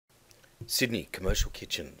Sydney Commercial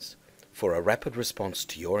Kitchens, for a rapid response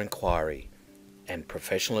to your inquiry and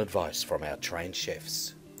professional advice from our trained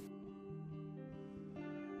chefs.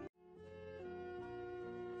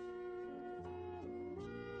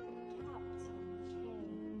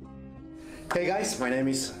 Hey guys, my name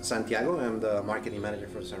is Santiago. I'm the marketing manager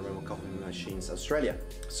for SANREMO Coffee Machines Australia.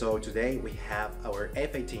 So today we have our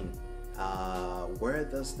F.18. Where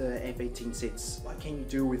does the F.18 sit? What can you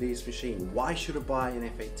do with this machine? Why should I buy an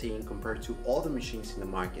F.18 compared to other machines in the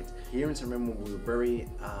market? Here in SANREMO we're very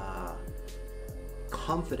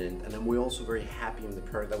confident, and we're also very happy in the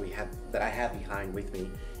product that I have behind with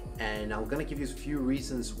me. And I'm gonna give you a few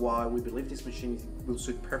reasons why we believe this machine will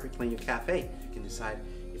suit perfectly in your cafe. You can decide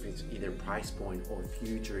if it's either price point or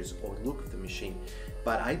features or look of the machine.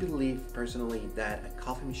 But I believe personally that a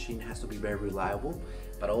coffee machine has to be very reliable,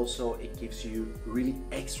 but also it gives you really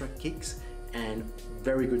extra kicks and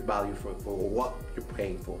very good value for what you're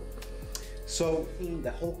paying for. So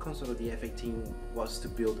the whole concept of the F.18 was to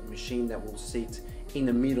build a machine that will sit in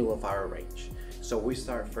the middle of our range. So we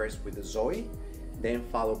start first with the Zoe, then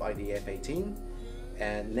followed by the F.18,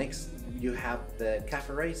 and next you have the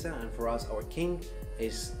Cafe Racer, and for us our king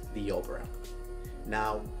is the Opera.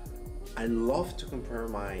 Now I love to compare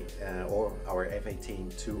or our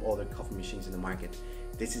F.18 to other coffee machines in the market.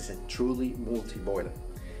 This is a truly multi-boiler.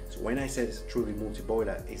 So when I say it's truly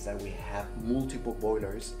multi-boiler, is that we have multiple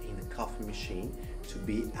boilers in the coffee machine to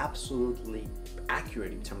be absolutely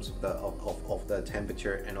accurate in terms of the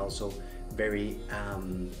temperature, and also very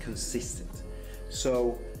consistent.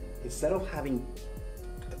 So instead of having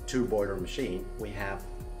a two-boiler machine, we have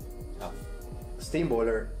a steam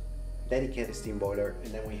boiler, dedicated steam boiler,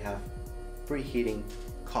 and then we have preheating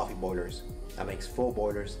coffee boilers. That makes 4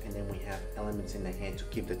 boilers, and then we have elements in the head to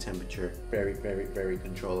keep the temperature very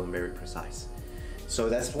controlled and very precise. So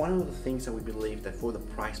that's one of the things that we believe that for the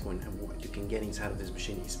price point and what you can get inside of this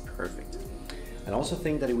machine is perfect. And also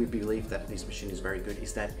think that we believe that this machine is very good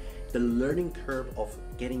is that the learning curve of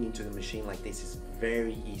getting into the machine like this is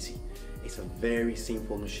very easy. It's a very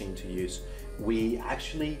simple machine to use. We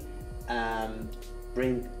actually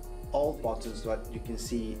bring all buttons that you can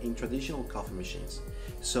see in traditional coffee machines.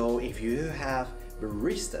 So if you have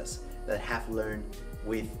baristas that have learned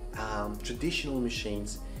with traditional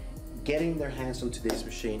machines, getting their hands onto this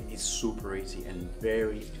machine is super easy and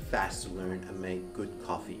very fast to learn and make good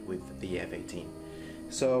coffee with the F.18.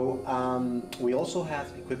 So we also have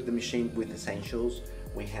equipped the machine with essentials.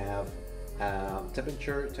 We have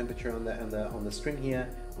temperature on the screen here.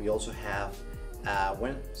 We also have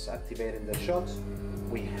when it's activating the shots,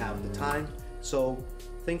 we have the time. So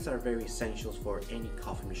things are very essentials for any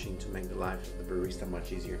coffee machine to make the life of the barista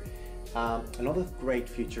much easier. Another great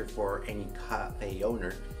feature for any cafe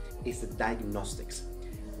owner is the diagnostics.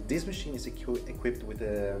 This machine is equipped with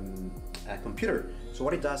a computer. So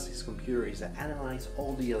what it does, this computer is analyze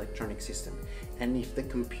all the electronic system, and if the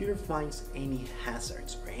computer finds any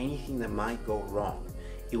hazards or anything that might go wrong,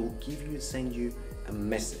 it will send you a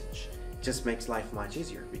message. It just makes life much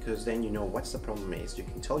easier, because then you know what's the problem is. You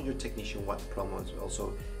can tell your technician what the problem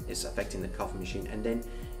also is affecting the coffee machine, and then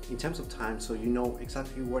in terms of time, so you know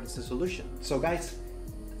exactly what is the solution. So guys,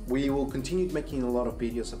 we will continue making a lot of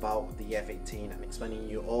videos about the F.18 and explaining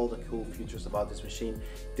you all the cool features about this machine.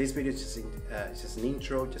 This video is just an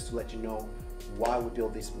intro, just to let you know why we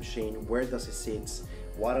built this machine, where does it sit,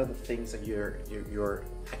 what are the things that you're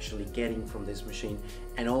actually getting from this machine,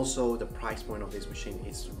 and also the price point of this machine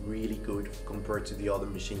is really good compared to the other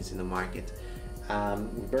machines in the market.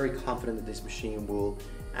 We're very confident that this machine will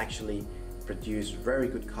actually produce very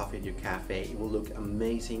good coffee at your cafe. It will look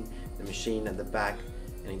amazing. The machine at the back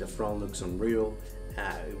and in the front looks unreal.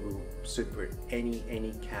 It will suit for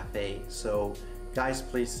any cafe. So guys,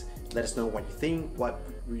 please let us know what you think, what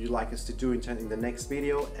would you like us to do in the next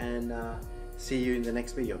video, and see you in the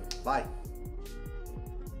next video. Bye.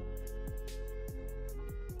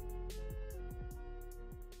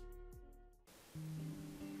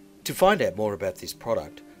 To find out more about this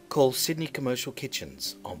product, call Sydney Commercial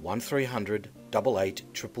Kitchens on 1300 88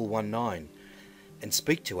 1119 and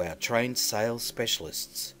speak to our trained sales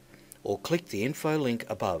specialists, or click the info link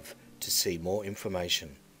above to see more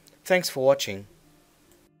information. Thanks for watching.